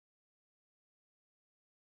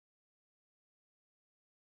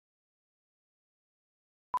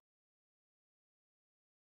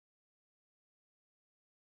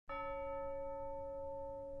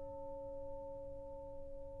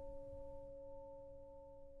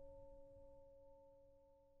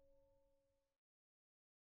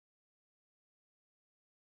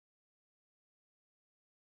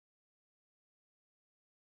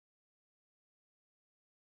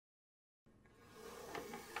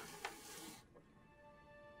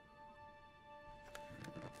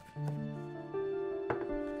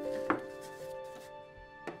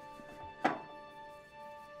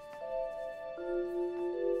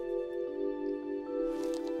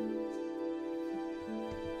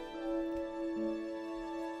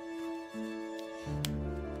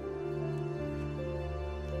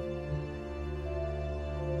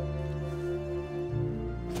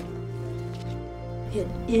It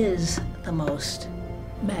is the most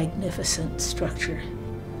magnificent structure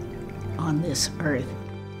on this earth.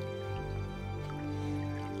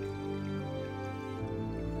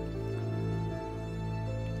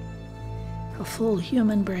 A full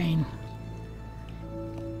human brain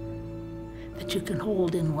that you can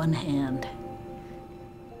hold in one hand.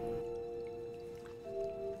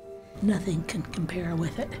 Nothing can compare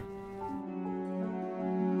with it.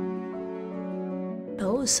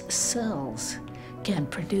 Those cells can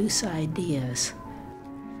produce ideas.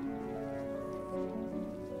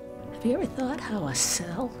 Have you ever thought how a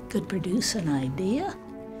cell could produce an idea?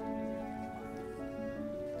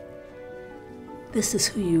 This is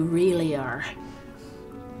who you really are.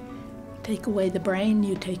 Take away the brain,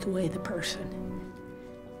 you take away the person.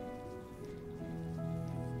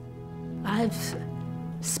 I've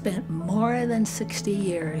spent more than 60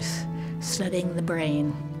 years studying the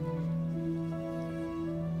brain,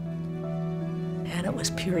 and it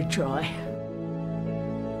was pure joy.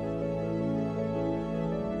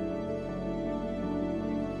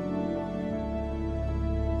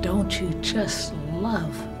 Don't you just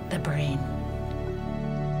love the brain?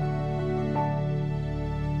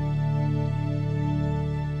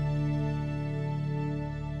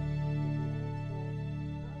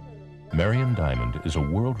 Marian Diamond is a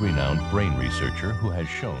world-renowned brain researcher who has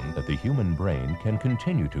shown that the human brain can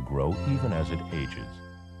continue to grow even as it ages.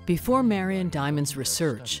 Before Marian Diamond's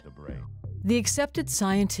research, the accepted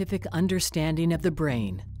scientific understanding of the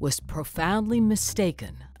brain was profoundly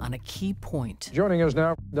mistaken on a key point. Joining us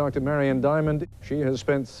now, Dr. Marian Diamond. She has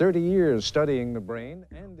spent 30 years studying the brain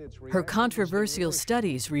and its... Her controversial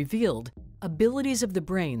studies revealed abilities of the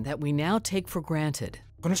brain that we now take for granted.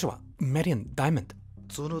 Marian Diamond.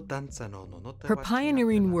 Her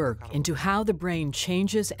pioneering work into how the brain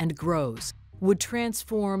changes and grows would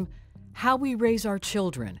transform how we raise our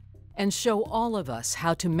children and show all of us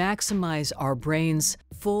how to maximize our brain's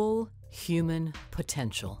full human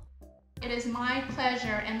potential. It is my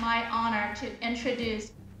pleasure and my honor to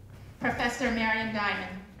introduce Professor Marian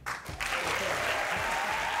Diamond.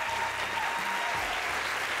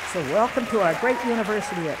 So welcome to our great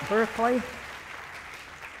university at Berkeley.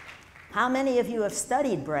 How many of you have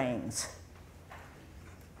studied brains?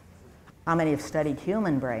 How many have studied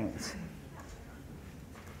human brains?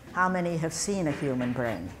 How many have seen a human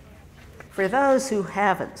brain? For those who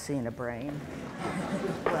haven't seen a brain,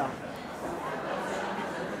 well,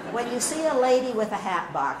 when you see a lady with a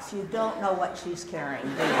hat box, you don't know what she's carrying, do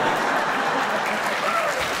you?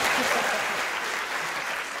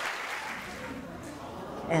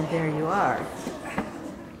 And there you are.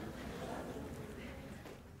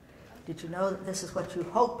 Did you know that this is what you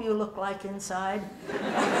hope you look like inside?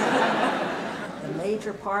 The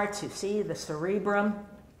major parts, you see the cerebrum.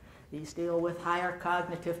 These deal with higher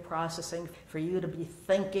cognitive processing. For you to be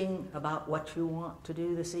thinking about what you want to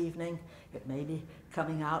do this evening, it may be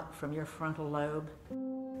coming out from your frontal lobe.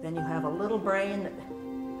 Then you have a little brain,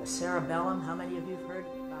 the cerebellum. How many of you have heard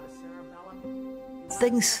about a cerebellum?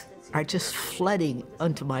 Things are just flooding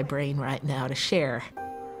onto my brain right now to share.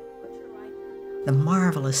 The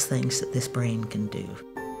marvelous things that this brain can do.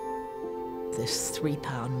 This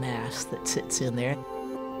 3-pound mass that sits in there.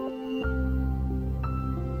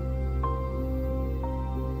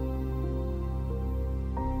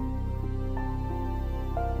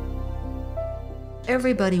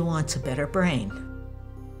 Everybody wants a better brain.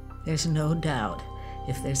 There's no doubt.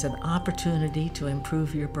 If there's an opportunity to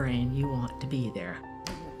improve your brain, you want to be there.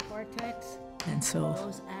 And so,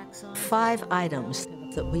 5 items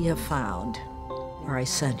that we have found are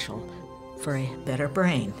essential for a better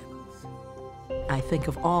brain. I think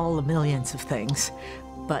of all the millions of things,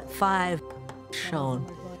 but 5 shown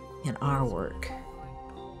in our work.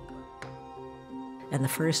 And the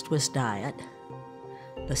first was diet.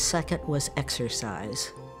 The second was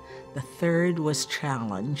exercise. The third was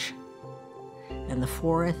challenge. And the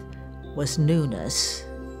fourth was newness.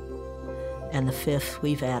 And the fifth,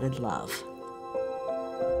 we've added love.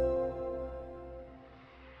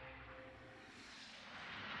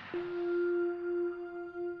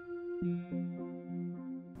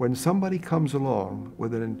 When somebody comes along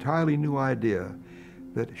with an entirely new idea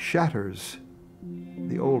that shatters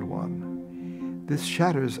the old one, this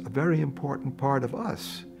shatters a very important part of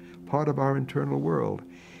us, part of our internal world.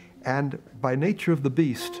 And by nature of the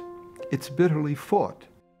beast, it's bitterly fought.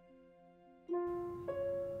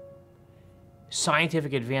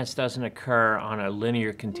 Scientific advance doesn't occur on a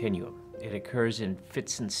linear continuum. It occurs in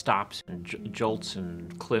fits and stops and jolts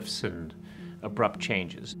and cliffs and abrupt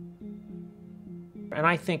changes. And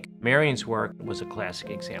I think Marian's work was a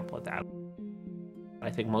classic example of that. I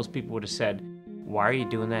think most people would have said, why are you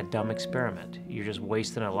doing that dumb experiment? You're just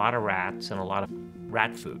wasting a lot of rats and a lot of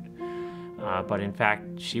rat food. But in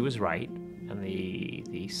fact, she was right, and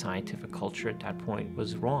the scientific culture at that point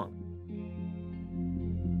was wrong.